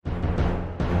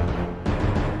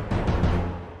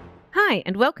Hi,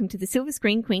 and welcome to the Silver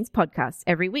Screen Queens podcast.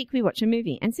 Every week we watch a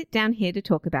movie and sit down here to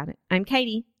talk about it. I'm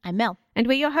Katie. I'm Mel. And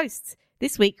we're your hosts.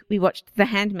 This week we watched The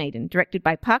Handmaiden, directed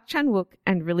by Park Chan-wook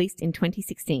and released in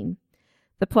 2016.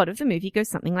 The plot of the movie goes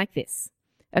something like this.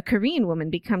 A Korean woman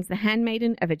becomes the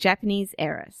handmaiden of a Japanese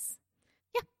heiress.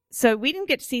 Yeah. So we didn't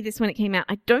get to see this when it came out.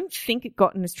 I don't think it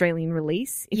got an Australian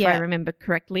release, if I remember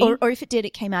correctly. Or if it did,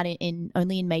 it came out in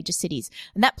only in major cities.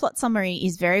 And that plot summary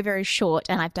is very, very short,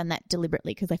 and I've done that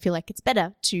deliberately because I feel like it's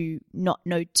better to not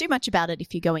know too much about it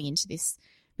if you're going into this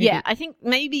movie. Yeah, I think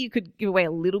maybe you could give away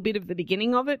a little bit of the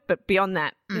beginning of it, but beyond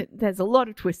that, there's a lot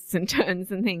of twists and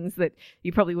turns and things that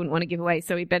you probably wouldn't want to give away,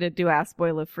 so we better do our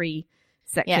spoiler-free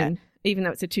section, even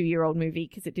though it's a 2-year-old movie,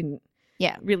 because it didn't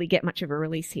really get much of a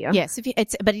release here. Yes,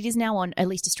 but it is now on at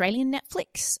least Australian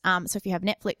Netflix. So if you have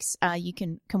Netflix, you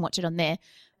can watch it on there.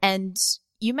 And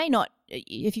you may not,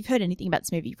 if you've heard anything about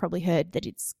this movie, you've probably heard that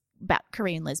it's about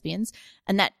Korean lesbians,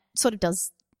 and that sort of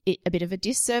does it a bit of a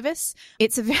disservice.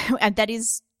 And that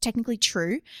is technically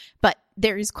true, but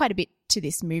there is quite a bit to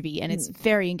this movie, and it's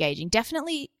very engaging.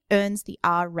 Definitely earns the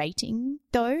R rating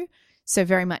though. So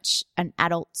very much an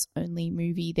adults-only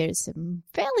movie. There's some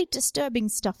fairly disturbing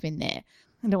stuff in there.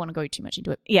 I don't want to go too much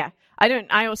into it. Yeah,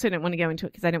 I also don't want to go into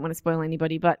it because I don't want to spoil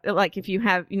anybody. But like, if you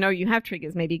have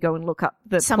triggers, maybe go and look up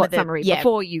the plot summary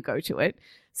before you go to it,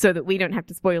 so that we don't have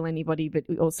to spoil anybody, but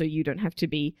also you don't have to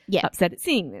be upset at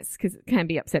seeing this, because it can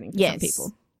be upsetting for some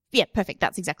people. Yeah, perfect.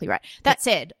 That's exactly right. That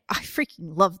said, I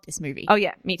freaking love this movie. Oh,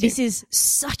 yeah, me too. This is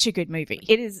such a good movie.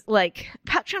 It is, like,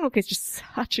 Park Chan-wook is just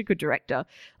such a good director.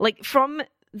 Like, from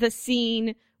the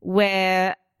scene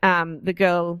where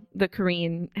the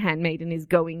Korean handmaiden is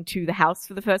going to the house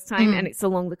for the first time and it's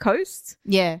along the coast.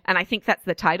 Yeah. And I think that's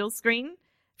the title screen.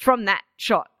 From that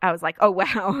shot, I was like, oh,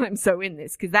 wow, I'm so in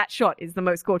this, because that shot is the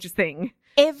most gorgeous thing.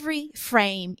 Every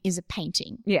frame is a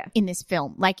painting in this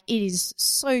film. Like, it is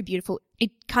so beautiful. It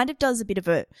kind of does a bit of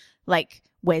a, like,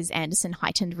 Wes Anderson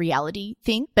heightened reality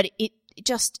thing, but it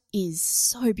just is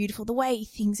so beautiful. The way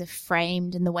things are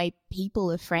framed and the way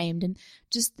people are framed and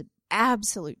just the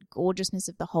absolute gorgeousness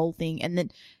of the whole thing. And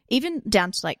then even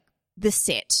down to, like, the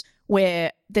set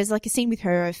where there's like a scene with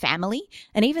her family,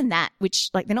 and even that, which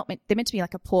like they're meant to be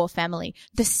like a poor family.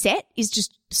 The set is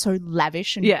just so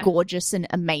lavish and gorgeous and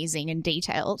amazing and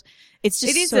detailed. It's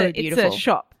just beautiful. It's a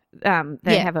shop.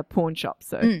 They have a pawn shop,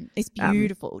 so it's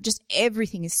beautiful. Just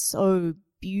everything is so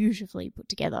beautifully put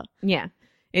together. Yeah,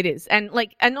 it is. And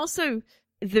also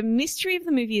the mystery of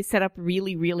the movie is set up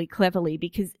really, really cleverly,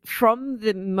 because from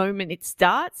the moment it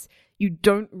starts, you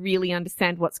don't really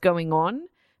understand what's going on.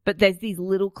 But there's these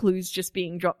little clues just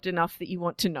being dropped enough that you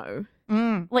want to know.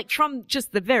 Like, from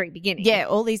just the very beginning. Yeah,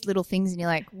 all these little things, and you're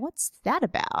like, what's that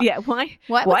about? Yeah, why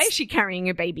is she carrying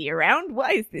a baby around?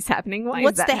 Why is this happening?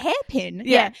 What's the hairpin?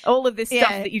 Yeah, all of this stuff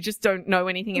that you just don't know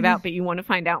anything about, but you want to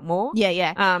find out more.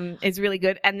 Yeah. Is really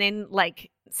good. And then,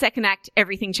 like, second act,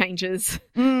 everything changes.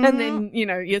 And then,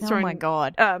 you're thrown. Oh, my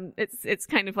God. It's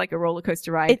kind of like a roller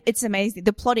coaster ride. It's amazing.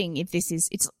 The plotting, if this is,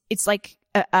 it's like,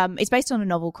 it's based on a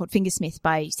novel called Fingersmith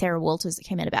by Sarah Walters that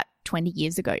came out about 20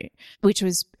 years ago, which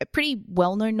was a pretty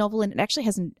well-known novel, and it actually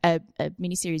has a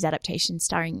miniseries adaptation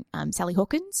starring Sally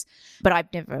Hawkins, but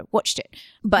I've never watched it.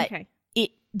 But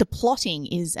the plotting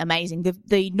is amazing.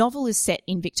 The novel is set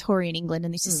in Victorian England,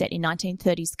 and this is set in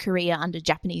 1930s Korea under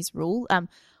Japanese rule.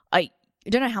 I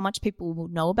don't know how much people will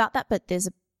know about that, but there's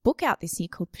a book out this year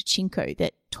called Pachinko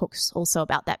that talks also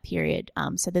about that period.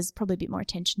 So there's probably a bit more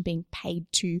attention being paid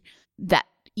to that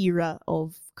era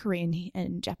of Korean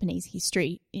and Japanese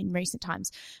history in recent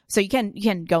times. So you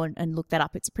can go and look that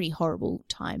up. It's a pretty horrible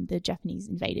time. The Japanese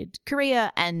invaded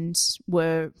Korea and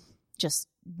were just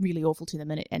really awful to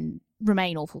them, and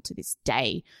remain awful to this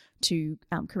day to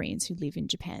Koreans who live in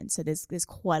Japan. So there's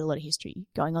quite a lot of history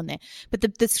going on there. But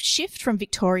the shift from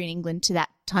Victorian England to that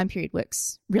time period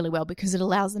works really well, because it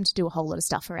allows them to do a whole lot of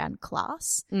stuff around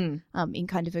class in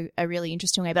kind of a really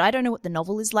interesting way. But I don't know what the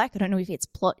novel is like. I don't know if its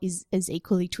plot is as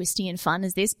equally twisty and fun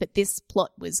as this, but this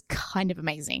plot was kind of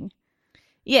amazing.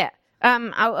 Yeah.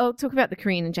 I'll talk about the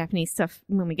Korean and Japanese stuff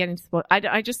when we get into the plot.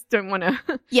 I just don't want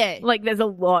to. Like, there's a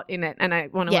lot in it, and I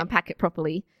want to unpack it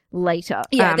properly later.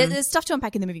 Yeah, there's stuff to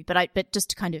unpack in the movie, but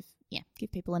just to kind of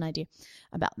give people an idea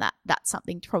about that. That's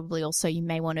something to probably also you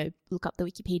may want to look up the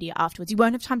Wikipedia afterwards. You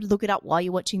won't have time to look it up while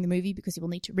you're watching the movie, because you will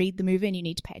need to read the movie and you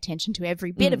need to pay attention to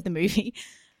every bit of the movie.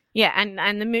 Yeah,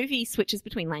 and the movie switches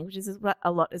between languages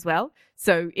a lot as well.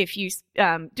 So if you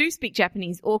do speak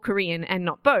Japanese or Korean and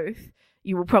not both,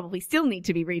 you will probably still need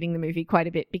to be reading the movie quite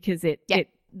a bit, because it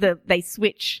they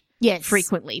switch Yes.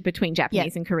 frequently between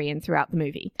Japanese and Korean throughout the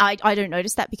movie. I don't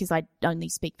notice that because I only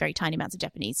speak very tiny amounts of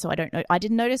Japanese, so I don't know. I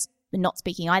didn't notice not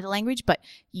speaking either language, but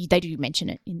they do mention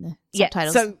it in the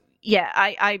subtitles. So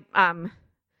I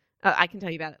can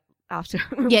tell you about it after.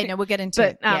 Yeah, no, we'll get into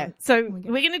it. So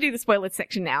we're going to do the spoilers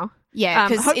section now. Yeah,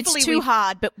 because it's too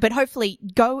hard, but hopefully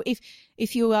go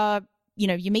if you are,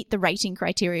 you meet the rating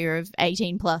criteria of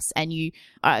 18 plus and you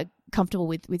are comfortable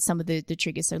with some of the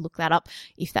triggers, so look that up.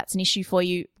 If that's an issue for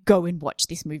you, go and watch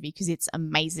this movie because it's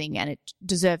amazing and it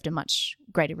deserved a much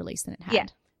greater release than it had. Yeah.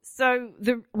 So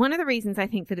one of the reasons I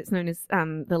think that it's known as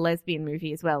the lesbian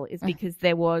movie as well is because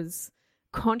there was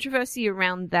controversy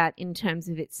around that in terms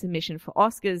of its submission for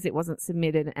Oscars. It wasn't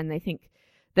submitted, and they think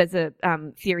there's a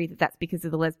theory that that's because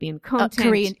of the lesbian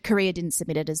content. Korea didn't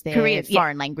submit it as their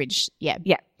foreign language. Yeah.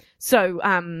 Yeah.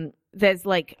 So there's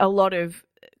like a lot of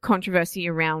controversy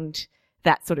around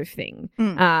that sort of thing.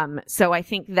 So I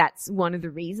think that's one of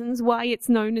the reasons why it's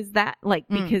known as that,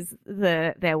 because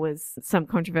there was some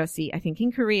controversy, I think,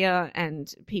 in Korea,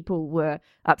 and people were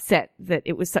upset that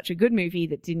it was such a good movie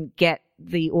that didn't get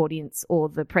the audience or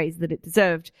the praise that it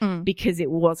deserved because it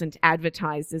wasn't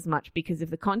advertised as much because of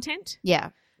the content.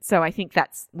 Yeah. So I think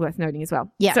that's worth noting as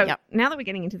well. Yeah. So now that we're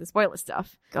getting into the spoiler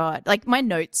stuff. God, like my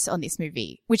notes on this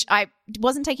movie, which I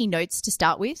wasn't taking notes to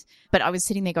start with, but I was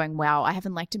sitting there going, wow, I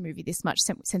haven't liked a movie this much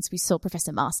since we saw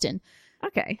Professor Marston.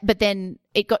 Okay. But then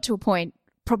it got to a point,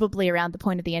 probably around the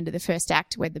point of the end of the first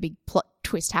act where the big plot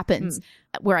twist happens,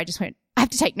 where I just went, I have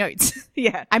to take notes.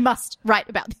 Yeah. I must write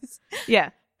about this.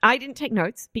 Yeah. I didn't take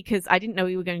notes because I didn't know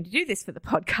we were going to do this for the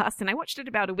podcast, and I watched it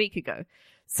about a week ago.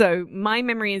 So my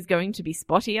memory is going to be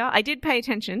spottier. I did pay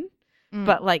attention,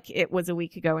 but it was a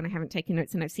week ago and I haven't taken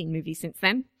notes, and I've seen movies since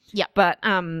then. Yeah. But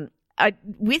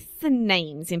with the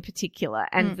names in particular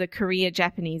and the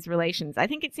Korea-Japanese relations, I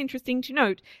think it's interesting to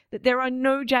note that there are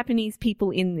no Japanese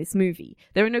people in this movie.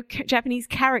 There are no Japanese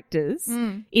characters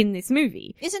in this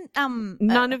movie. Isn't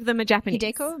none of them are Japanese.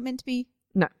 Hideko meant to be?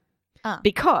 No.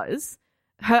 Because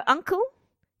her uncle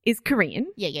is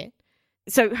Korean. Yeah.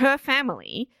 So her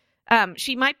family,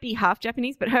 she might be half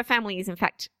Japanese, but her family is in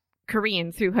fact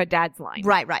Korean through her dad's line.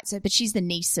 Right. So, but she's the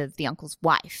niece of the uncle's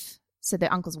wife. So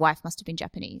the uncle's wife must have been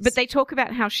Japanese. But they talk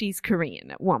about how she's Korean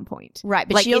at one point. Right.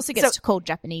 But she also gets called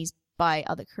Japanese by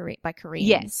Koreans.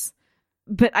 Yes.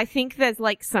 But I think there's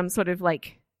some sort of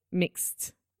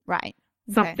mixed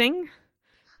something.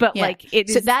 Okay. But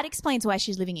So that explains why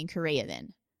she's living in Korea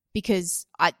then. Because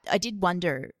I did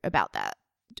wonder about that.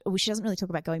 Well, she doesn't really talk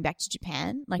about going back to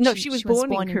Japan. She was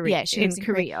born in Korea. Yeah, she was in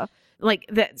Korea.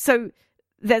 So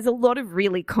there's a lot of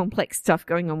really complex stuff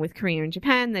going on with Korea and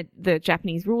Japan, the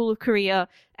Japanese rule of Korea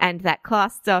and that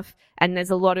class stuff. And there's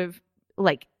a lot of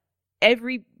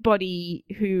everybody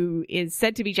who is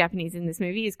said to be Japanese in this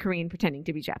movie is Korean pretending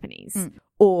to be Japanese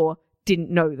or didn't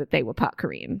know that they were part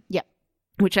Korean. Yeah.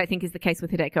 Which I think is the case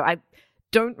with Hideko. I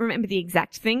don't remember the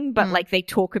exact thing, but they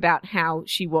talk about how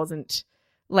she wasn't,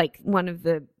 one of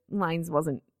the lines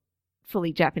wasn't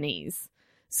fully Japanese.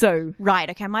 So right,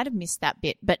 okay, I might have missed that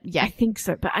bit, but yeah, I think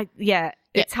so. But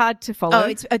it's hard to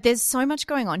follow. Oh, there's so much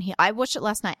going on here. I watched it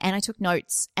last night and I took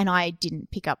notes, and I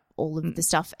didn't pick up all of the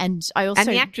stuff. And I also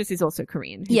the actress is also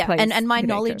Korean. And my Hideko.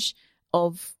 Knowledge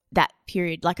of that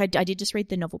period, I did just read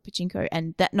the novel Pachinko,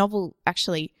 and that novel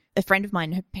actually, a friend of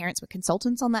mine, her parents were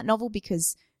consultants on that novel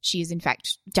because she is in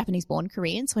fact Japanese-born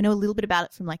Korean, so I know a little bit about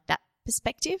it from that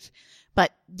perspective.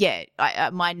 But yeah,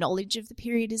 my knowledge of the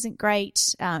period isn't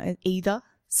great either.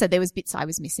 So there was bits I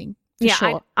was missing.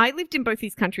 Sure. I lived in both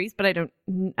these countries, but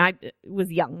I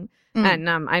was young and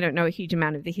I don't know a huge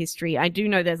amount of the history. I do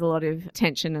know there's a lot of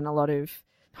tension and a lot of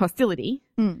hostility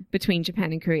between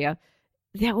Japan and Korea.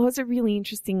 There was a really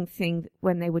interesting thing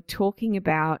when they were talking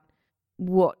about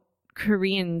what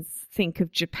Koreans think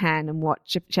of Japan and what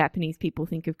Japanese people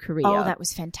think of Korea. Oh, that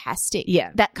was fantastic.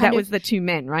 Yeah. That was the two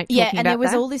men, right? Yeah, and there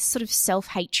was all this sort of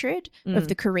self-hatred of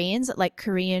the Koreans, that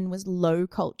Korean was low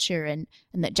culture and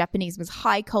that Japanese was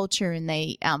high culture, and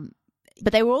they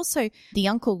but they were also, the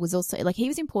uncle was also, he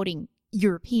was importing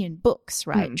European books,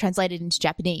 right? Translated into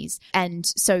Japanese. And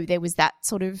so there was that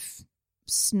sort of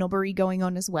snobbery going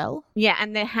on as well. Yeah,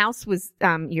 and their house was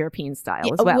European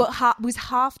style as well. Was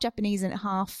half Japanese and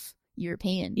half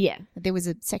European. Yeah. There was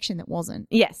a section that wasn't.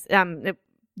 Yes.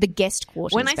 The guest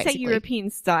quarters, when I basically say European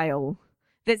style,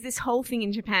 there's this whole thing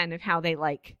in Japan of how they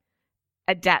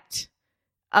adapt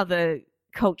other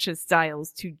culture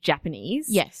styles to Japanese.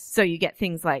 Yes. So you get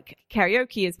things like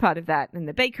karaoke as part of that, and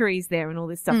the bakeries there and all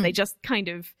this stuff. They just kind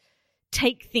of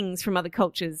take things from other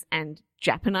cultures and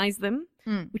Japanize them,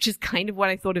 which is kind of what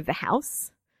I thought of the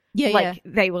house. Yeah,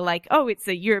 They were oh, it's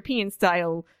a European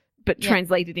style but Yeah.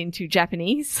 translated into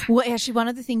Japanese. Well, actually, one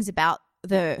of the things about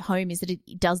the home is that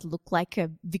it does look like a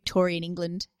Victorian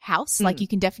England house. Like you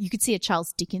could see a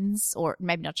Charles Dickens, or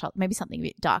maybe not Charles, maybe something a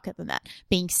bit darker than that,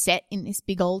 being set in this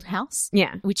big old house.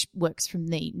 Yeah. Which works from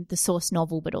the source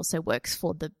novel, but also works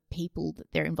for the people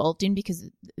that they're involved in because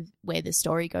of where the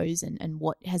story goes and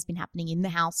what has been happening in the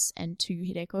house and to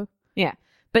Hideko. Yeah.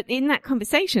 But in that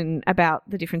conversation about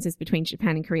the differences between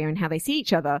Japan and Korea and how they see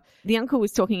each other, the uncle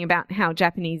was talking about how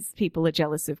Japanese people are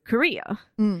jealous of Korea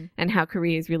and how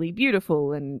Korea is really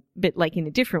beautiful and but like in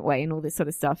a different way and all this sort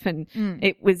of stuff. And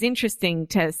it was interesting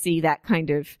to see that kind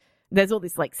of, there's all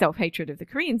this like self-hatred of the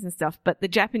Koreans and stuff, but the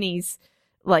Japanese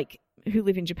like who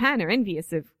live in Japan are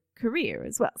envious of Korea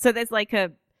as well. So there's like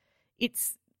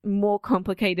it's more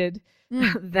complicated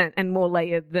than and more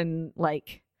layered than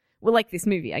like, well, like this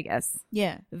movie, I guess.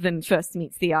 Yeah. Than First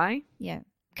Meets the Eye. Yeah.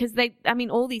 Because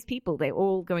all these people, they're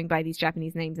all going by these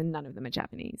Japanese names and none of them are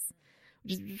Japanese,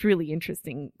 which is a really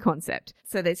interesting concept.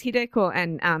 So there's Hideko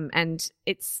and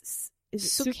it's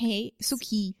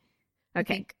Suki.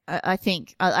 Okay. I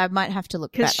think. I might have to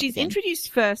look Because that up she's again.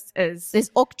 introduced first as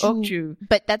There's Okju.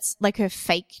 but that's like her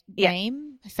fake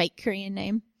name, a fake Korean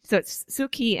name. So it's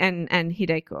Suki and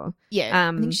Hideko.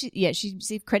 Yeah. I think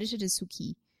she's credited as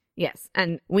Suki. Yes,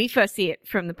 and we first see it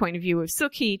from the point of view of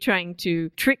Suki trying to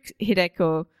trick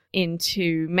Hideko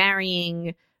into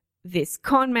marrying this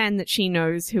con man that she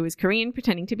knows who is Korean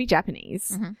pretending to be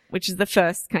Japanese, which is the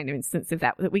first kind of instance of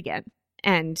that we get.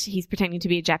 And he's pretending to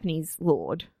be a Japanese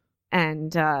lord.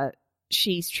 And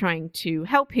she's trying to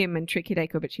help him and trick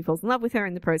Hideko, but she falls in love with her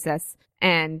in the process.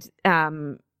 And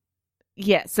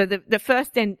so the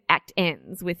first act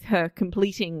ends with her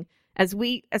completing, as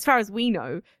far as we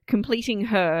know, completing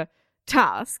her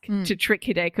task to trick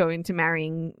Hideko into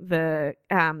marrying the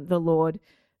lord,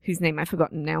 whose name I've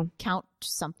forgotten now. Count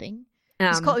something.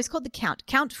 He's called the Count.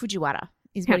 Count Fujiwara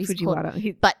is what he's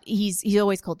called. But he's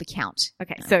always called the Count.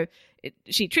 Okay, so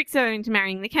she tricks her into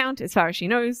marrying the Count. As far as she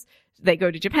knows, they go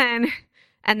to Japan,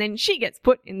 and then she gets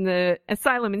put in the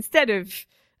asylum instead of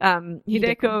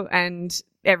Hideko, and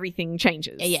everything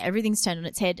changes. Yeah, everything's turned on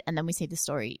its head, and then we see the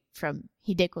story from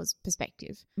Hideko's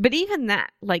perspective. But even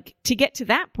that, like, to get to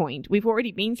that point, we've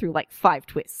already been through like 5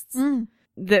 twists.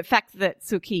 The fact that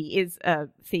Suki is a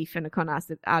thief and a con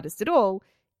artist at all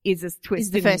is a twist.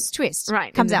 Is the first twist.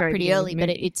 Right. Comes out pretty early, but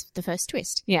it's the first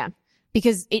twist. Yeah.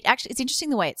 Because it's interesting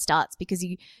the way it starts, because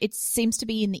it seems to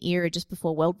be in the era just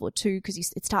before World War II, because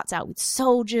it starts out with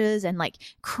soldiers and like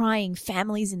crying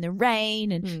families in the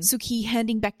rain and Suki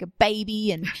handing back a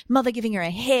baby and mother giving her a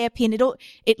hairpin.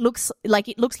 It looks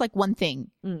like one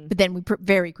thing, but then we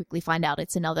very quickly find out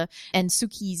it's another. And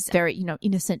Suki's very,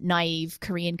 innocent, naive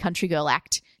Korean country girl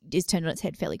act is turned on its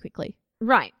head fairly quickly.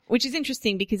 Right. Which is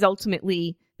interesting because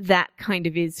ultimately that kind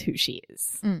of is who she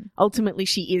is. Ultimately,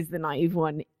 she is the naive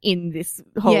one in this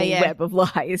whole web of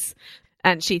lies.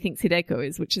 And she thinks Hideko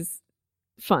is, which is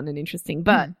fun and interesting.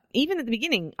 But even at the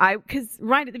beginning, because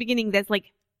right at the beginning, there's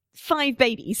like 5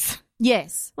 babies.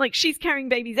 Yes. Like she's carrying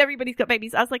babies. Everybody's got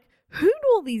babies. I was like, who do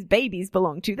all these babies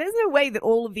belong to? There's no way that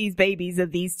all of these babies are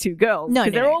these 2 girls. No,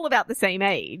 because they're all about the same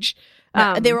age.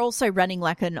 They're also running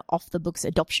like an off-the-books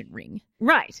adoption ring.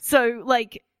 Right. So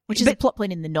like... Which is a plot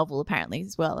point in the novel, apparently,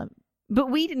 as well. But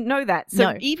we didn't know that.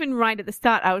 So even right at the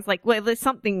start, I was like, well, there's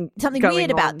something weird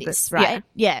about this, right?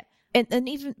 Yeah. And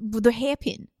even with the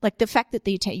hairpin, like the fact that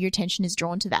your attention is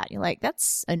drawn to that, you're like,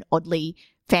 that's an oddly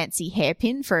fancy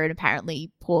hairpin for an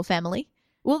apparently poor family.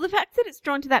 Well, the fact that it's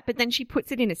drawn to that, but then she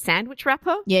puts it in a sandwich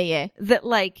wrapper. Yeah. That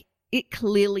like, it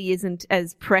clearly isn't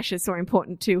as precious or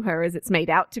important to her as it's made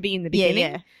out to be in the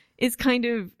beginning. Is kind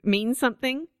of means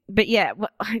something. But yeah,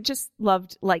 I just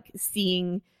loved like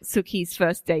seeing Suki's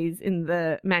first days in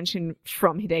the mansion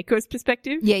from Hideko's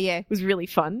perspective. Yeah. It was really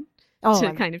fun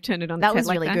to kind of turn it on its head. That was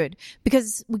really good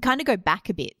because we kind of go back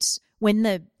a bit when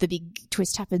the big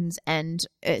twist happens and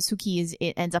Suki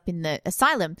ends up in the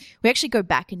asylum. We actually go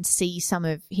back and see some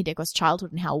of Hideko's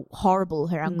childhood and how horrible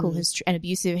her uncle and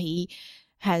abusive he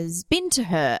has been to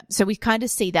her. So we kind of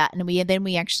see that, and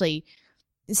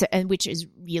which is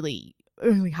really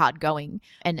hard going,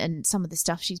 and some of the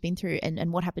stuff she's been through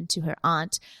and what happened to her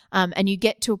aunt. And you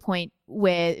get to a point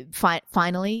where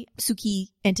finally Suki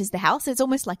enters the house. It's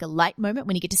almost like a light moment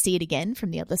when you get to see it again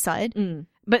from the other side.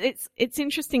 But it's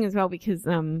interesting as well because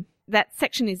that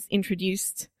section is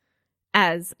introduced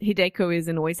as Hideko is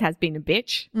and always has been a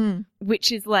bitch,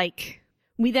 which is like,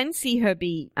 we then see her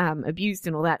be abused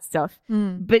and all that stuff,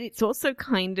 but it's also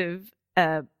kind of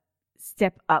a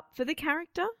step up for the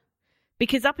character.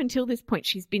 Because up until this point,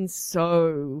 she's been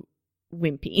so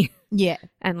wimpy Yeah.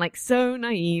 and like so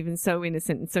naive and so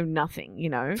innocent and so nothing, you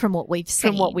know, From what we've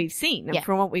seen. from what we've seen and Yeah.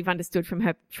 from what we've understood from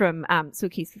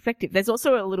Suki's perspective. There's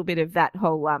also a little bit of that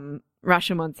whole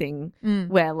Rashomon thing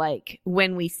where like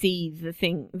when we see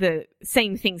the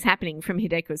same things happening from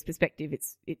Hideko's perspective,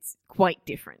 it's quite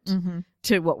different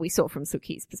to what we saw from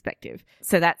Suki's perspective.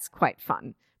 So that's quite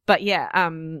fun. But yeah,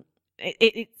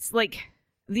 it's like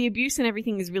the abuse and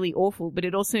everything is really awful, but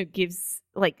it also gives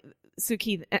like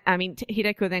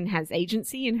Hideko then has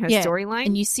agency in her storyline.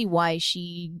 And you see why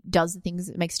she does the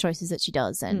things, makes choices that she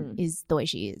does and is the way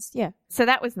she is. Yeah. So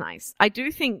that was nice. I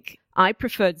do think I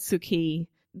preferred Suki,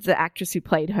 the actress who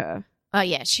played her. Oh,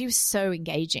 yeah. She was so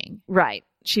engaging. Right.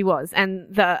 She was.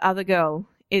 And the other girl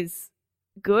is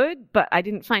good, but I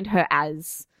didn't find her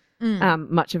as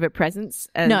much of a presence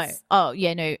as... No. Oh,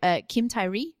 yeah, no. Kim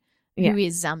Tae-ri, who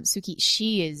is Suki,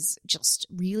 she is just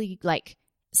really like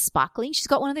sparkling. She's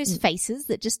got one of those faces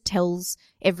that just tells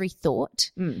every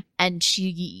thought, and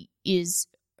she is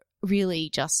really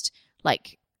just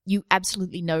like, you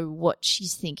absolutely know what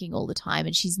she's thinking all the time,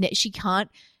 and she can't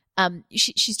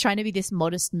she's trying to be this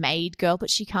modest maid girl, but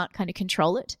she can't kind of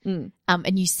control it.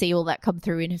 And you see all that come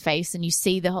through in her face, and you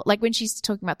see the whole, like when she's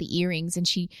talking about the earrings and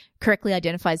she correctly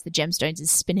identifies the gemstones as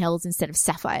spinels instead of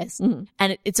sapphires.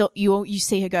 And it's all, you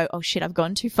see her go, oh shit, I've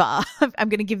gone too far. I'm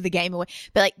going to give the game away.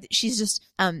 But like, she's just,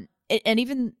 and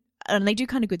they do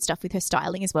kind of good stuff with her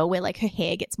styling as well, where like her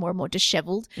hair gets more and more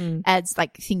disheveled as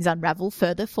like things unravel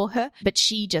further for her. But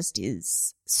she just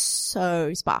is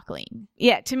so sparkling.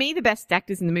 Yeah, to me, the best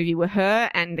actors in the movie were her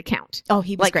and the Count. Oh,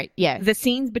 he was great. Yeah. The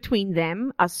scenes between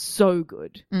them are so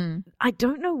good. I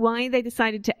don't know why they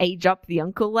decided to age up the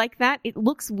uncle like that. It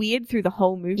looks weird through the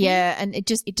whole movie. Yeah, and it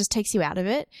just takes you out of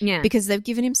it. Yeah. Because they've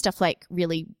given him stuff like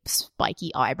really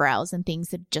spiky eyebrows and things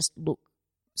that just look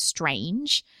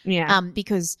strange. Yeah.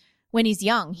 Because when he's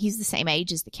young, he's the same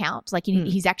age as the Count, like in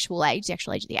his actual age, the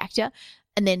actual age of the actor.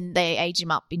 And then they age him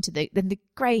up into then the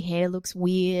grey hair looks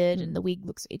weird and the wig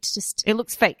looks, it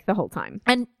looks fake the whole time.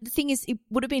 And the thing is, it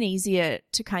would have been easier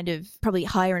to kind of probably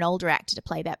hire an older actor to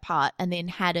play that part and then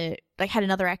had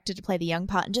another actor to play the young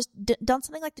part and just done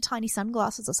something like the tiny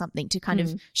sunglasses or something to kind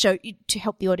of show, to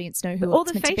help the audience know who all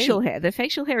it's the meant to be. facial hair. The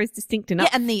facial hair is distinct enough.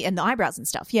 Yeah, and the eyebrows and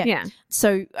stuff. Yeah. Yeah.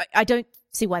 So I don't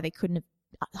see why they couldn't have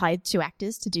hired two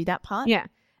actors to do that part. Yeah.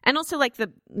 And also like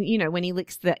when he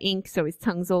licks the ink so his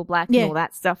tongue's all black and all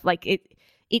that stuff, like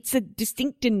it's a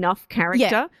distinct enough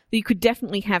character that you could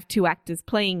definitely have two actors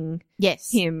playing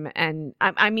him. And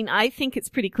I think it's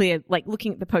pretty clear, like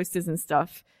looking at the posters and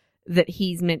stuff, that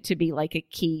he's meant to be like a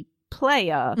key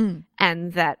player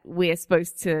and that we're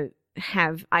supposed to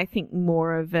have, I think,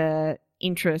 more of a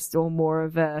interest or more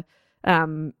of a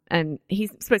and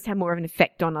he's supposed to have more of an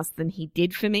effect on us than he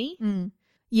did for me.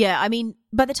 Yeah, I mean,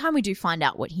 by the time we do find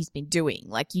out what he's been doing,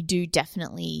 like you do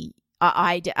definitely,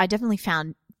 I definitely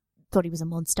thought he was a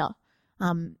monster.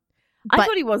 I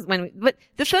thought he was but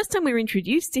the first time we were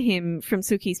introduced to him from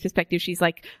Suki's perspective, she's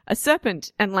like a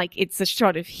serpent and like it's a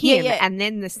shot of him and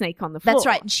then the snake on the floor. That's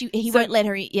right. And he won't let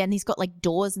her, and he's got like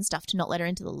doors and stuff to not let her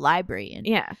into the library. And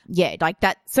yeah, like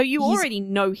that. So you already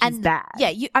know he's bad.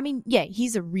 Yeah,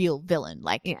 he's a real villain.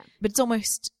 Like, but it's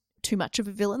almost too much of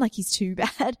a villain, like he's too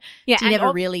bad. Yeah,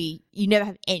 so you never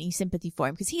have any sympathy for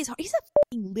him because he's a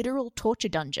fucking literal torture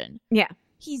dungeon. Yeah,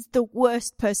 he's the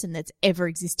worst person that's ever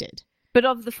existed. But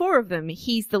of the four of them,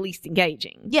 he's the least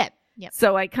engaging. Yeah.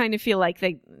 So I kind of feel like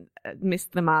they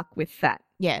missed the mark with that.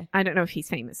 Yeah. I don't know if he's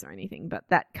famous or anything, but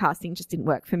that casting just didn't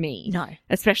work for me. No.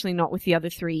 Especially not with the other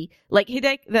three. Like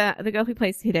Hideko, the girl who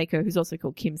plays Hideko, who's also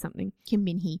called Kim something. Kim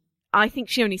Min-hee. I think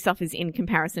she only suffers in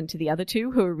comparison to the other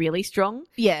two who are really strong.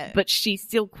 Yeah. But she's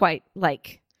still quite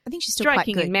like, I think she's still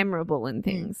striking quite good and memorable and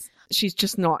things. She's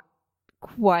just not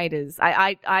quite as,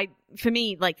 for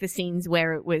me, like the scenes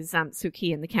where it was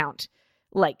Suki and the Count,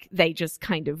 like they just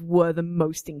kind of were the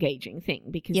most engaging thing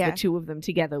because the two of them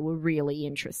together were really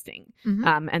interesting.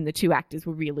 And the two actors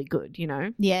were really good, you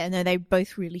know? Yeah, no, they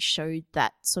both really showed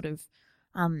that sort of,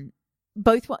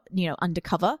 both,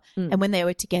 undercover. And when they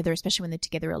were together, especially when they're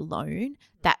together alone,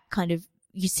 that kind of,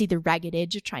 you see the ragged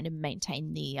edge of trying to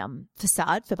maintain the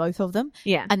facade for both of them.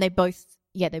 Yeah. And they both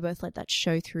let that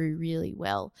show through really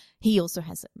well. He also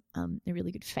has a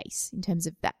really good face in terms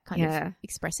of that kind of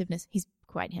expressiveness. He's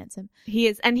quite handsome. He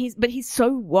is, and he's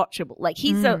so watchable. Like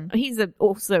he's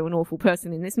also an awful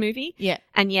person in this movie. Yeah.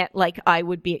 And yet, like, I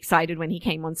would be excited when he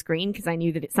came on screen because I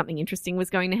knew that something interesting was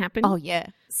going to happen. Oh yeah.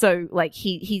 So like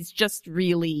he's just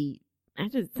really, I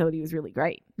just thought he was really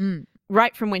great.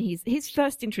 Right from when his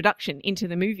first introduction into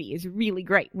the movie is really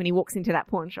great when he walks into that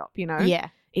pawn shop, you know? Yeah.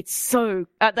 It's so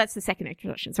that's the second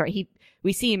introduction. Sorry,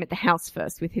 we see him at the house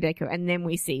first with Hideko, and then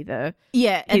we see his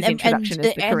introduction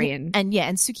as the Korean. And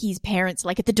Suki's parents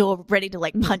like at the door ready to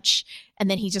like punch, and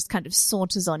then he just kind of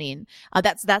saunters on in.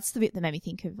 That's the bit that made me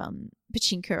think of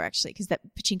Pachinko actually, because that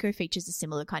Pachinko features a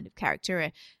similar kind of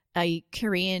character, a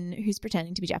Korean who's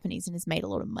pretending to be Japanese and has made a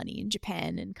lot of money in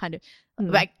Japan and kind of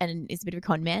and is a bit of a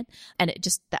con man. And it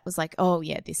just, that was like, oh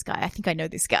yeah, this guy. I think I know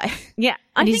this guy. Yeah.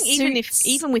 I think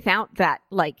even without that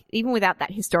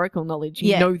historical knowledge,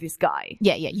 you know this guy.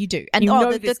 Yeah, you do. And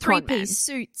the three-piece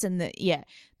suits and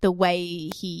the way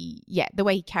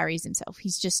he carries himself.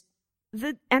 He's just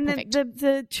the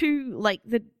two like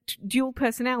the dual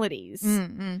personalities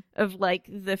of like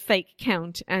the fake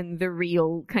count and the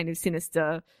real kind of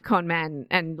sinister con man,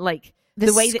 and like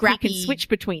the way that he can switch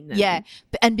between them. Yeah,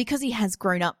 and because he has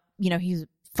grown up, he's a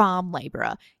farm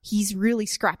laborer, he's really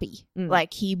scrappy.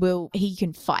 Like he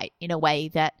can fight in a way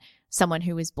that someone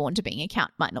who was born to being a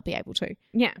count might not be able to.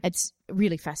 Yeah, it's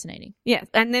really fascinating. Yeah,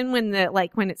 and then when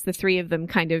it's the three of them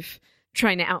kind of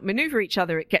trying to outmaneuver each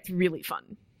other, it gets really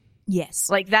fun. Yes.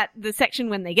 Like the section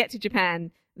when they get to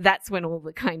Japan, that's when all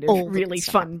the kind of really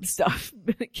fun stuff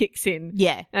kicks in.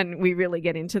 Yeah. And we really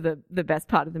get into the best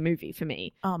part of the movie for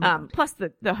me. Plus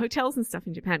the hotels and stuff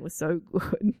in Japan was so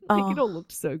good. Like it all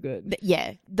looked so good.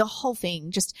 Yeah. The whole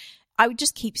thing, I would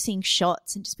just keep seeing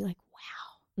shots and just be like,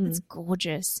 wow, that's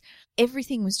gorgeous.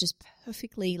 Everything was just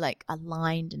perfectly like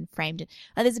aligned and framed.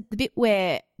 And there's the bit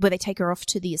where they take her off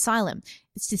to the asylum.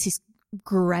 It's just this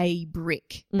grey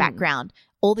brick background.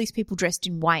 All these people dressed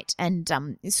in white, and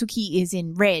Suki is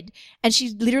in red, and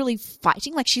she's literally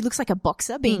fighting. Like she looks like a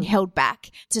boxer being held back.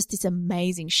 Just this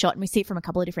amazing shot, and we see it from a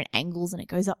couple of different angles, and it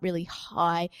goes up really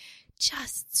high.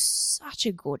 Just such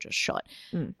a gorgeous shot.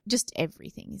 Just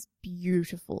everything is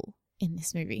beautiful in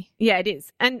this movie. Yeah, it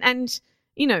is. And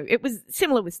it was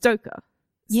similar with Stoker.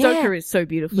 Stoker is so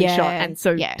beautifully shot and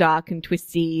so dark and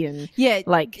twisty and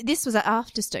like this was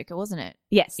after Stoker, wasn't it?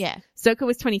 Yes. Yeah. Stoker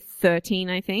was 2013,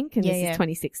 I think, and this is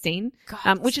 2016.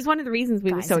 God, which is one of the reasons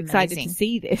we were so excited to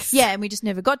see this. Yeah, and we just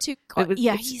never got to.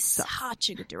 He's such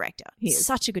a good director.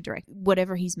 Such a good director.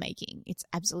 Whatever he's making, it's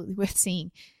absolutely worth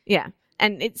seeing. Yeah.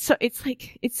 And it's so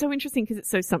interesting because it's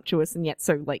so sumptuous and yet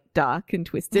so like dark and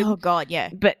twisted. Oh God, yeah.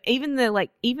 But even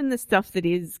the stuff that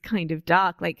is kind of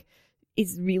dark, like,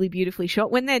 is really beautifully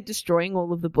shot. When they're destroying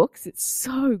all of the books, it's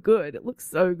so good. It looks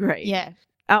so great. Yeah.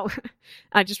 Oh,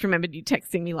 I just remembered you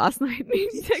texting me last night. You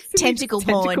texted tentacle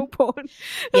porn. Tentacle porn.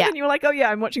 And then you were like, oh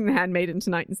yeah, I'm watching The Handmaiden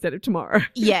tonight instead of tomorrow.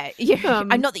 Yeah.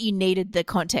 I'm not that you needed the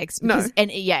context. Because, no. And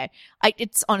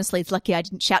it's honestly, it's lucky I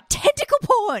didn't shout tentacle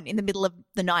porn in the middle of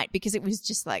the night, because it was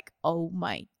just like, oh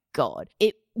my God.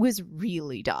 It was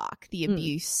really dark, the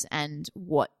abuse and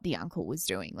what the uncle was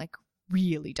doing. Like,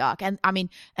 really dark. And I mean,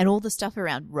 and all the stuff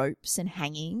around ropes and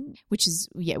hanging, which is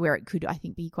where it could, I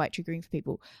think, be quite triggering for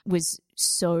people, was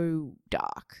so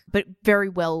dark, but very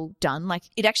well done. Like,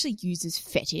 it actually uses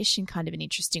fetish in kind of an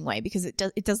interesting way, because it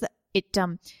does that.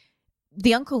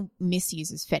 The uncle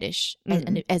misuses fetish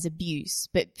as abuse,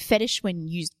 but fetish when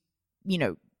used,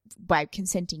 by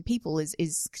consenting people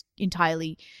is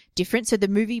entirely different. So the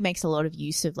movie makes a lot of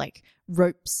use of like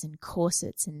ropes and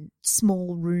corsets and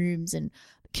small rooms and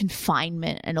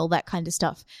confinement and all that kind of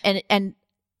stuff. And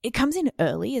it comes in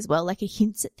early as well. Like, it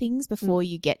hints at things before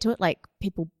you get to it, like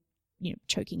people,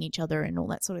 choking each other and all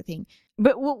that sort of thing.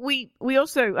 But we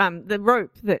also, the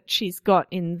rope that she's got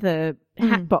in the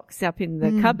hat box up in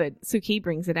the cupboard, Suki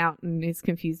brings it out and is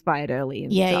confused by it early.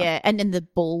 And stuff. Yeah. And then the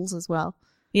balls as well.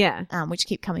 Yeah. Which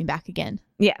keep coming back again.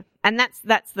 Yeah. And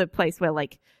that's the place where,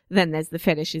 like, then there's the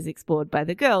fetish is explored by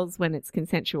the girls when it's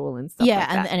consensual and stuff like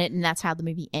that. And that's how the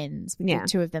movie ends, with the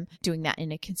two of them doing that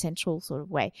in a consensual sort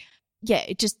of way. Yeah,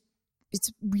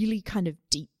 it's really kind of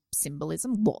deep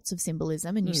symbolism, lots of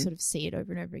symbolism, and you sort of see it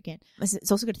over and over again. It's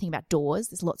also got to think about doors.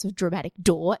 There's lots of dramatic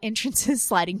door entrances,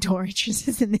 sliding door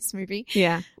entrances in this movie.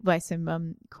 Yeah. By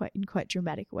some quite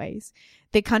dramatic ways.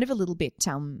 They're kind of a little bit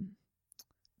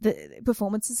the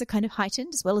performances are kind of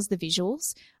heightened, as well as the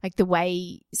visuals. Like, the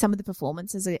way some of the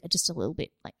performances are just a little bit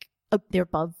like they're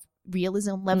above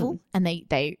realism level, and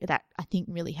that I think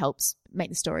really helps make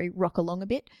the story rock along a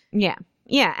bit. Yeah.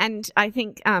 Yeah. And I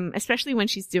think, especially when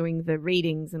she's doing the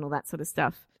readings and all that sort of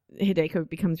stuff, Hideko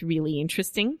becomes really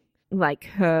interesting. Like,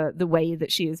 the way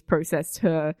that she has processed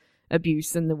her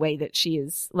abuse and the way that she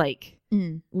is like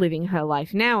living her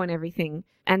life now and everything.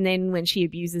 And then when she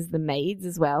abuses the maids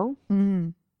as well.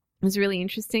 It was really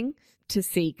interesting to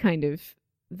see kind of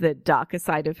the darker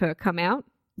side of her come out.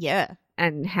 Yeah.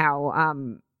 And how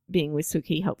being with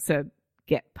Suki helps her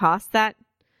get past that.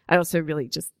 I also really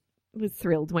just was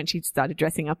thrilled when she started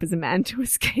dressing up as a man to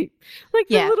escape. Like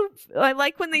Yeah. I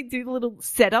like when they do the little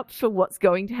setup for what's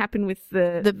going to happen with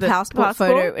the passport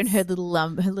photo passports. and her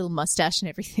little mustache and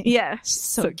everything. Yeah,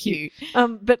 So cute.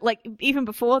 But like even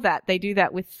before that, they do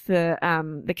that with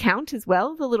the Count as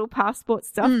well. The little passport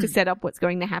stuff to set up what's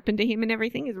going to happen to him and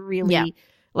everything is really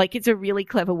like it's a really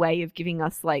clever way of giving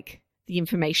us like the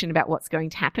information about what's going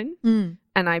to happen.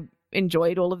 And I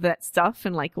enjoyed all of that stuff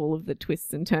and like all of the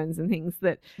twists and turns and things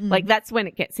that like that's when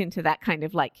it gets into that kind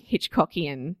of like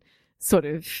Hitchcockian sort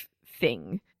of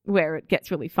thing where it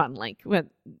gets really fun, like when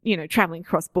traveling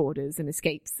across borders and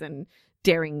escapes and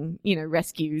daring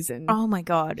rescues. And Oh my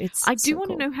God. I do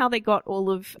want to know how they got all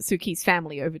of Suki's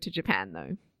family over to Japan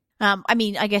though. I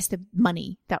mean, I guess the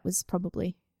money, that was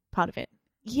probably part of it.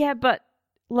 Yeah, but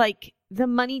like the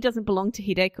money doesn't belong to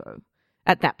Hideko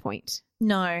at that point.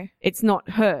 No. It's not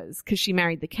hers because she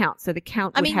married the Count. So the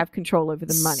Count would have control over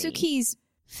the money. Suki's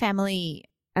family...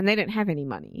 And they don't have any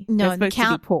money. No, they're supposed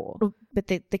to be poor. But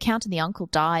the Count and the uncle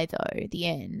die, though, at the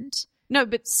end. No,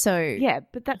 but... So... Yeah,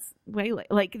 but that's way late.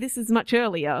 Like, this is much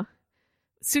earlier.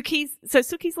 Suki's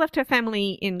left her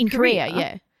family in Korea,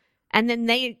 yeah. And then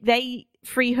they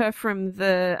free her from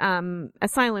the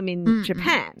asylum in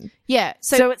Japan. Yeah.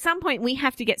 So at some point, we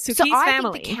have to get Suki's family. I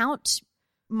think the Count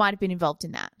might have been involved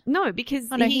in that. No, because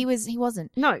he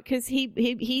wasn't. No, because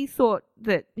he thought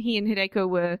that he and Hideko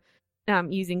were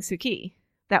using Suki.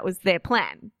 That was their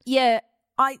plan. Yeah,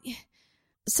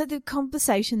 so the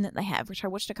conversation that they have, which I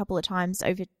watched a couple of times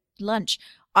over lunch,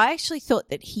 I actually thought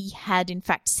that he had in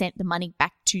fact sent the money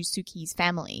back to Suki's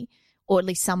family, or at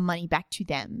least some money back to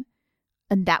them.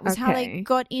 And that was how they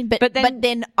got in. But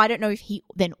then I don't know if he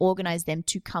then organized them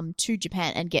to come to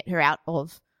Japan and get her out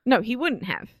of... No, he wouldn't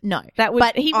have. No.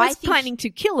 But he was planning to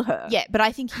kill her. Yeah, but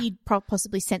I think he'd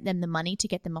possibly sent them the money to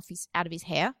get them out of his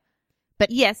hair. But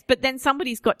yes, but then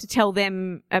somebody's got to tell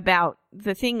them about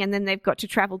the thing, and then they've got to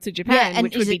travel to Japan,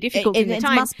 which would be difficult in the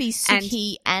time. It must be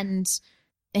Suki and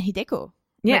Hideko.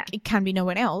 Yeah. Like, it can be no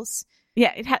one else.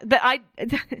 Yeah, but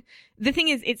the thing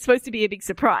is, it's supposed to be a big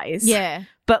surprise. Yeah.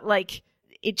 But like...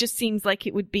 It just seems like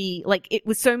it would be like it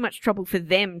was so much trouble for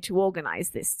them to organize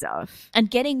this stuff. And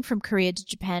getting from Korea to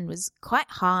Japan was quite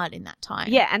hard in that time.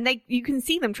 Yeah, and you can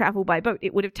see them travel by boat.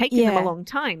 It would have taken them a long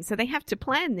time. So they have to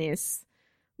plan this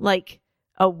like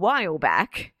a while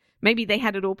back. Maybe they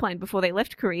had it all planned before they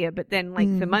left Korea, but then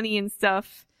like the money and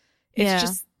stuff, it's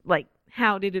just like,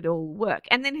 how did it all work?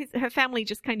 And then her family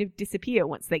just kind of disappear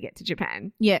once they get to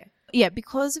Japan. Yeah. Yeah,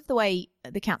 because of the way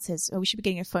the Count says, we should be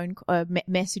getting a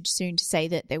message soon to say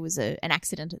that there was an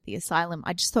accident at the asylum.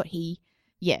 I just thought he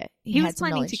was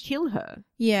planning to kill her.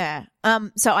 Yeah.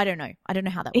 So I don't know. I don't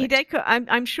know how that worked. Hideko,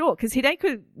 I'm sure, because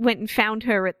Hideko went and found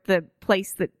her at the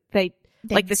place that they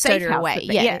like the safe house. Away.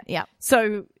 Yeah.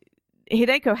 So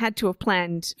Hideko had to have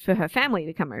planned for her family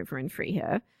to come over and free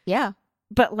her. Yeah.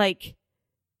 But like,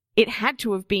 it had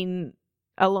to have been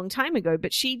a long time ago,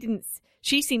 but she didn't.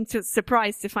 She seemed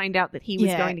surprised to find out that he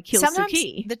was going to kill Sometimes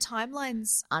Suki. The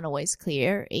timelines aren't always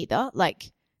clear either.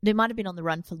 Like, they might have been on the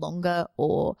run for longer,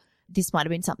 or this might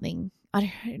have been something.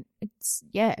 I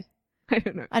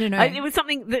don't know. It was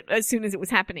something that as soon as it was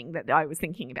happening that I was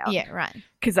thinking about. Yeah, right.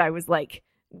 Because I was like,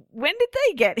 when did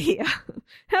they get here?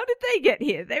 How did they get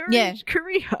here? They were in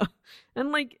Korea.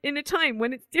 And like in a time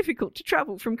when it's difficult to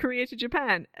travel from Korea to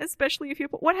Japan, especially if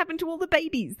what happened to all the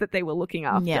babies that they were looking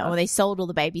after? Yeah, well, they sold all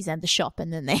the babies and the shop,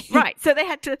 and then they right. So they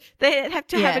have to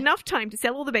have enough time to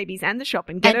sell all the babies and the shop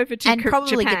and get over to and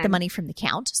probably Japan. Get the money from the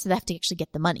Count. So they have to actually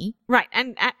get the money, right?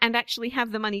 And actually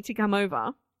have the money to come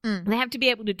over. They have to be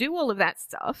able to do all of that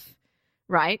stuff,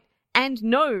 right? And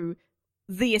know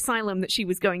the asylum that she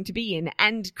was going to be in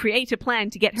and create a plan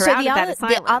to get her out of that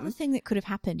asylum. The other thing that could have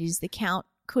happened is the Count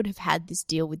could have had this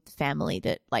deal with the family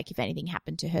that, like, if anything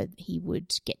happened to her, he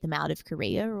would get them out of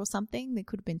Korea or something. There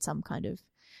could have been some kind of...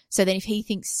 So then if he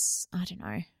thinks... I don't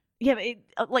know. Yeah,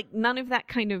 but like, none of that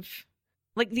kind of...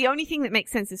 Like, the only thing that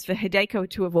makes sense is for Hideko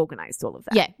to have organized all of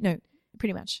that. Yeah, no,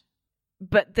 pretty much.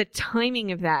 But the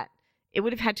timing of that, it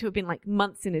would have had to have been, like,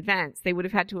 months in advance. They would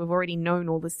have had to have already known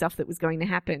all the stuff that was going to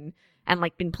happen and,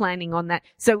 like, been planning on that.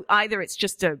 So either it's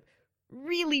just a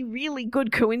really, really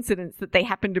good coincidence that they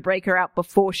happened to break her out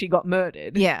before she got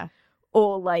murdered. Yeah.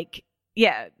 Or, like,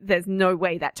 yeah, there's no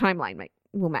way that timeline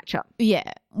will match up.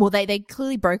 Yeah. Well, they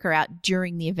clearly broke her out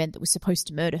during the event that was supposed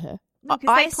to murder her. No,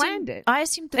 because they planned it. I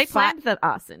assumed they planned the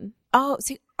arson. Oh,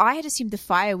 see, I had assumed the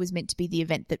fire was meant to be the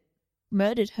event that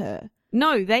murdered her.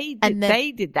 No, they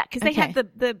did that because they had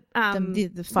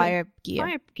the fire gear.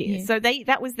 Fire gear. Yeah. So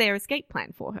that was their escape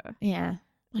plan for her. Yeah.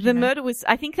 The murder was.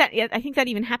 I think that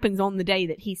even happens on the day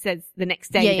that he says the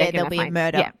next day. Yeah, there'll be a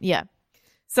murder. Yeah.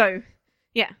 So,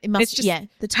 yeah. It must, it's just, yeah,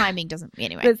 the timing doesn't,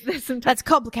 anyway. There's some That's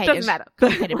complicated. doesn't matter.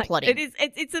 Complicated Like, plotting. It is.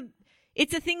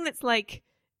 It's a thing that's like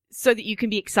so that you can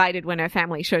be excited when her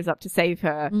family shows up to save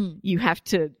her. You have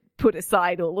to put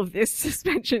aside all of this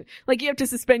suspension. Like you have to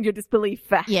suspend your disbelief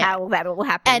for how that all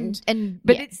happened.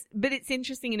 But it's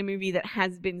interesting in a movie that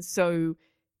has been so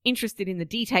interested in the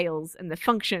details and the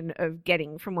function of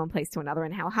getting from one place to another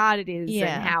and how hard it is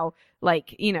and how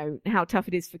like, you know, how tough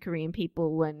it is for Korean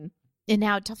people and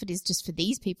how tough it is just for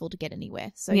these people to get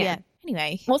anywhere. So yeah.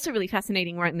 Anyway. Also really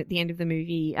fascinating right at the end of the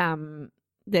movie,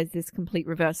 there's this complete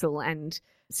reversal and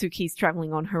Suki's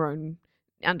traveling on her own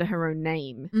under her own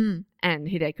name and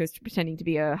Hideko's pretending to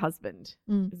be her husband.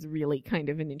 It's really kind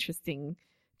of an interesting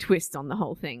twist on the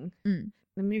whole thing. The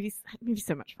movie's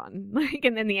so much fun. Like,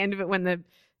 and then the end of it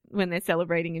when they're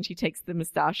celebrating and she takes the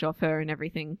moustache off her and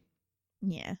everything.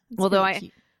 Yeah. Although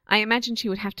I imagine she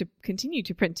would have to continue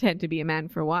to pretend to be a man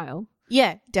for a while.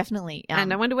 Yeah, definitely.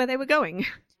 And I wonder where they were going.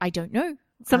 I don't know.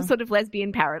 Some sort of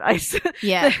lesbian paradise.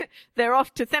 Yeah. They're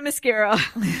off to Themyscira.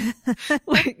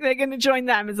 Like they're going to join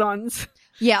the Amazons.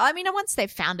 Yeah, I mean, once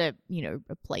they've found a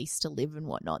place to live and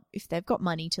whatnot, if they've got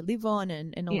money to live on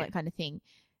and all that kind of thing,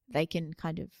 they can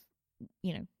kind of,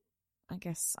 you know, I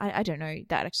guess, I don't know.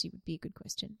 That actually would be a good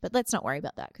question. But let's not worry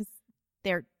about that because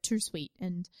they're too sweet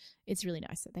and it's really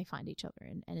nice that they find each other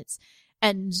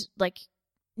and like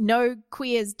no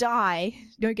queers die,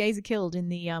 no gays are killed in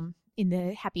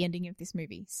the happy ending of this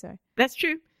movie. So that's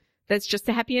true. That's just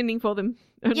a happy ending for them.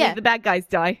 Only the bad guys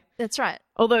die. That's right.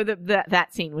 Although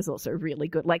that scene was also really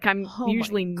good. Like I'm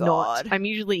usually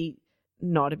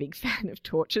not a big fan of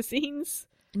torture scenes.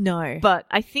 No. But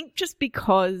I think just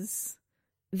because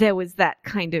there was that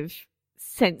kind of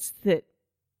sense that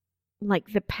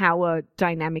like the power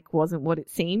dynamic wasn't what it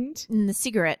seemed. And the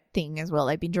cigarette thing as well.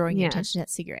 They've been drawing your attention to that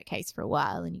cigarette case for a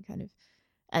while and you kind of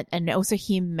and also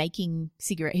him making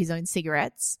his own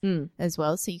cigarettes as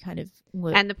well. So you kind of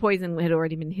and the poison had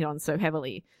already been hit on so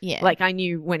heavily. Yeah. Like I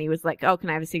knew when he was like, "Oh, can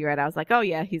I have a cigarette?" I was like, "Oh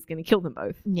yeah, he's going to kill them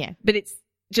both." Yeah. But it's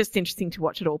just interesting to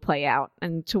watch it all play out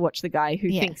and to watch the guy who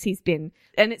thinks he's been,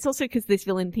 and it's also because this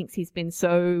villain thinks he's been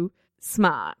so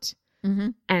smart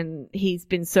and he's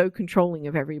been so controlling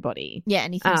of everybody. Yeah,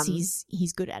 and he thinks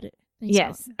he's good at it.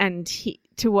 Yes, and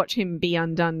to watch him be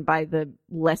undone by the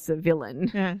lesser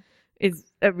villain is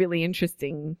a really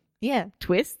interesting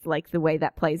twist. Like the way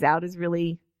that plays out is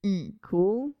really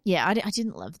cool. Yeah, I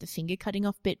didn't love the finger cutting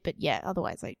off bit, but yeah,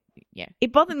 otherwise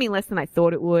it bothered me less than I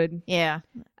thought it would. Yeah.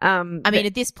 I mean,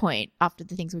 at this point, after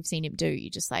the things we've seen him do,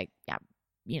 you're just like, yeah,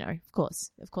 you know, of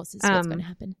course, this is what's going to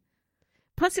happen.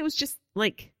 Plus, it was just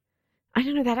like, I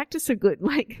don't know, that actor's so good.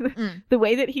 Like the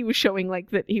way that he was showing like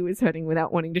that he was hurting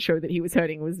without wanting to show that he was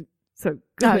hurting was so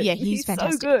good. Oh yeah, he's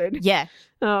fantastic. So good. Yeah.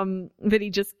 That he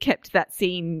just kept that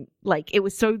scene like it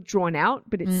was so drawn out,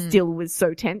 but it still was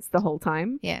so tense the whole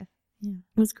time. Yeah. Yeah.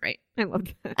 It was great. I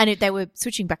loved that. And they were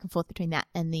switching back and forth between that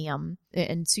and the and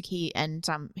Suki and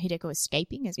Hideko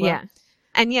escaping as well. Yeah.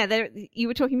 And yeah, you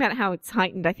were talking about how it's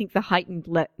heightened. I think the heightened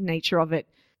nature of it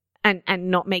and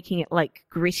not making it like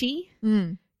gritty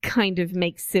kind of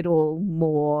makes it all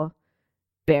more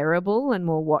bearable and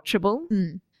more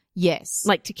watchable. Yes.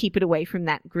 Like to keep it away from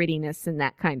that grittiness and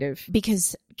that kind of,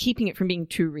 because keeping it from being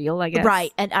too real, I guess.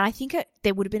 Right. And I think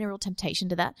there would have been a real temptation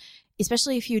to that,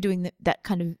 especially if you were doing that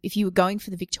kind of, if you were going for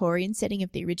the Victorian setting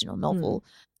of the original novel,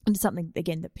 and something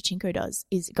again that Pachinko does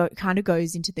is kind of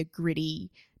goes into the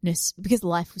grittiness because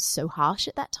life was so harsh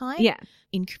at that time. Yeah.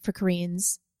 For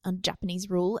Koreans under Japanese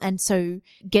rule. And so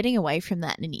getting away from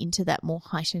that and into that more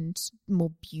heightened,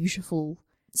 more beautiful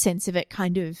sense of it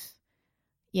kind of,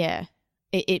 yeah,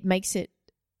 it makes it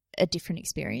a different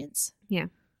experience. Yeah.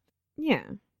 Yeah.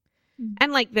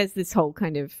 And like there's this whole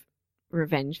kind of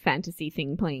revenge fantasy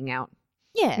thing playing out.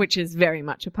 Yeah. Which is very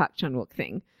much a Park Chan-wook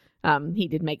thing. He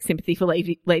did make Sympathy for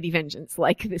Lady Vengeance.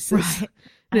 Like this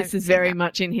is very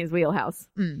much in his wheelhouse.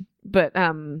 But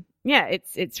yeah,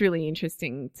 it's really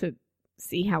interesting to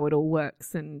see how it all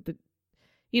works and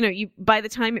by the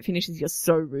time it finishes, you're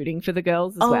so rooting for the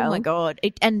girls as well. Oh my God.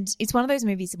 And it's one of those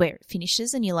movies where it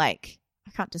finishes and you're like,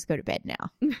 I can't just go to bed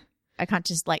now. I can't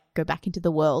just like go back into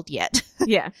the world yet.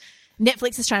 Yeah.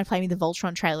 Netflix is trying to play me the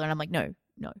Voltron trailer and I'm like, no,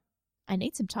 I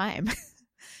need some time.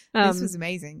 This was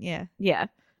amazing. Yeah. Yeah.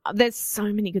 There's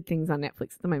so many good things on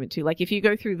Netflix at the moment too. Like if you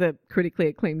go through the critically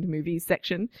acclaimed movies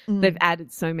section, they've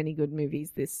added so many good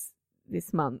movies this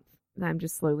month. I'm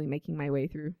just slowly making my way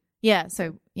through. Yeah,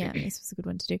 so yeah, this was a good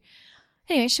one to do.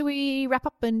 Anyway, shall we wrap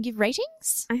up and give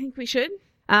ratings? I think we should.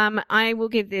 I will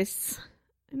give this.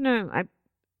 No,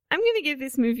 I'm going to give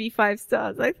this movie 5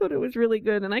 stars. I thought it was really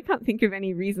good, and I can't think of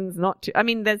any reasons not to. I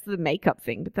mean, there's the makeup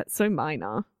thing, but that's so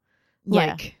minor.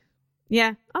 Yeah.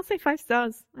 Yeah, I'll say 5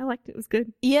 stars. I liked it. It was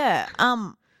good. Yeah.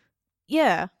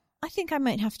 Yeah. I think I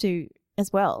might have to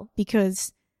as well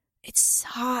because it's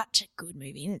such a good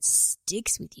movie and it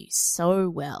sticks with you so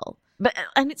well.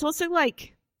 And it's also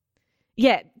like,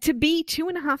 yeah, to be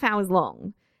 2.5 hours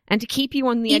long and to keep you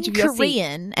on the edge of your seat. In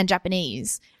Korean and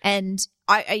Japanese, and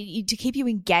I to keep you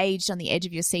engaged on the edge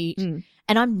of your seat. Mm.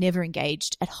 And I'm never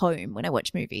engaged at home when I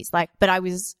watch movies. But I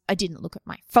didn't look at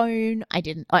my phone.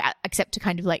 Except to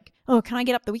kind of like, oh, can I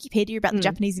get up the Wikipedia about the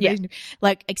Japanese invasion?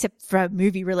 Like, except for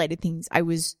movie related things, I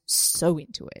was so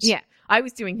into it. Yeah. I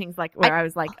was doing things like where I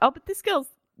was like, oh, but this girl's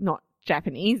not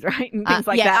Japanese, right? And things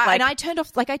like yeah, that. And I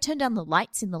turned down the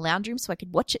lights in the lounge room so I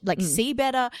could watch it, see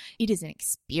better. It is an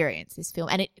experience, this film,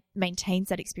 and it maintains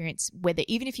that experience.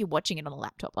 Even if you're watching it on a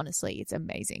laptop, honestly, it's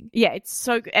amazing. Yeah, it's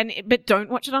so good. But don't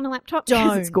watch it on a laptop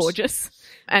because it's gorgeous,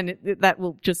 and that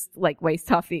will just like waste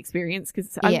half the experience.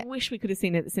 Because I wish we could have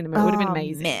seen it at the cinema. It would have been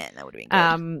amazing. Man, that would have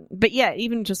been good. But yeah,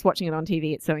 even just watching it on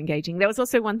TV, it's so engaging. There was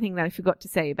also one thing that I forgot to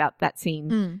say about that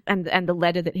scene and the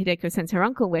letter that Hideko sends her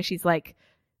uncle, where she's like,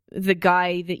 the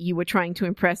guy that you were trying to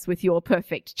impress with your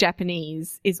perfect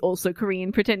Japanese is also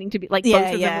Korean, pretending to be like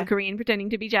both of them were Korean pretending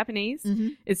to be Japanese. Mm-hmm.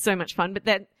 It's so much fun. But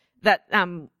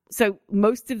so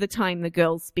most of the time the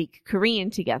girls speak Korean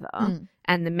together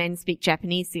and the men speak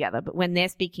Japanese together. But when they're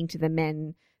speaking to the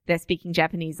men, they're speaking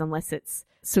Japanese unless it's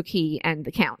Suki and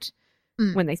the Count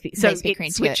when they speak. So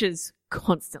it switches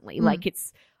constantly. Like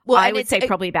it's, well, I would say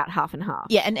probably about half and half.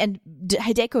 Yeah, and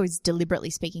Hideko is deliberately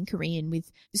speaking Korean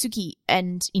with Suki,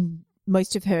 and in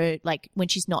most of her, like, when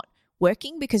she's not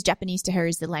working, because Japanese to her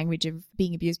is the language of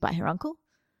being abused by her uncle.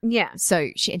 Yeah. So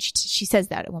she says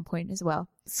that at one point as well.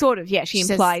 Sort of, yeah. She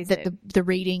implies that the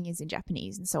reading is in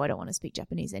Japanese, and so I don't want to speak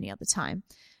Japanese any other time.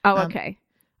 Oh, okay.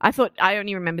 I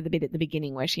only remember the bit at the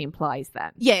beginning where she implies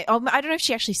that. Yeah, I don't know if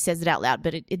she actually says it out loud,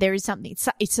 but there is something.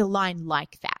 It's a line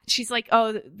like that. She's like,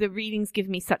 "Oh, the readings give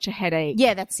me such a headache."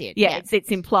 Yeah, that's it. Yeah.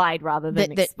 It's implied rather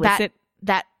than explicit.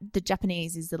 That the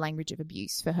Japanese is the language of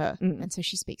abuse for her, and so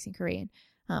she speaks in Korean,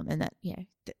 and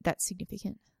that's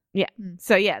significant. Yeah.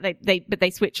 So yeah,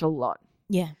 they switch a lot.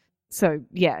 Yeah. So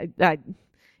yeah,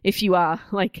 if you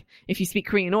speak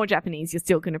Korean or Japanese, you're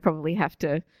still going to probably have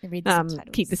to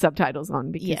keep the subtitles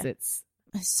on because there's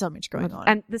so much going on.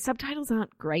 And the subtitles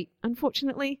aren't great,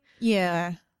 unfortunately.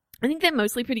 Yeah. I think they're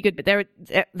mostly pretty good, but there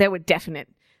were definite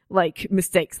like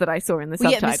mistakes that I saw in the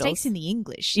subtitles. Yeah, mistakes in the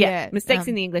English. Yeah, mistakes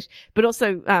in the English. But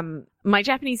also, my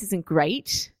Japanese isn't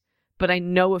great, but I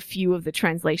know a few of the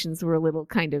translations were a little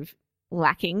kind of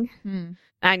lacking.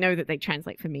 I know that they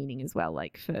translate for meaning as well,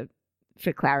 like for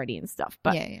clarity and stuff.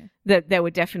 But there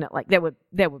were definite, like there were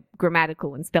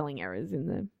grammatical and spelling errors in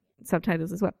the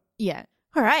subtitles as well. Yeah.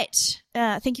 All right.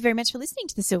 Thank you very much for listening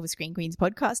to the Silver Screen Queens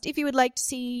podcast. If you would like to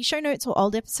see show notes or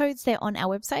old episodes, they're on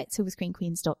our website,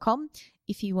 silverscreenqueens.com.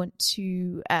 If you want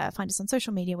to find us on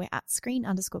social media, we're at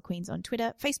 @screen_queens on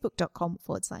Twitter,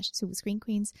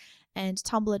 facebook.com/silverscreenqueens, and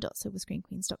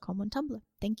tumblr.silverscreenqueens.com on Tumblr.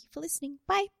 Thank you for listening.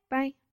 Bye. Bye.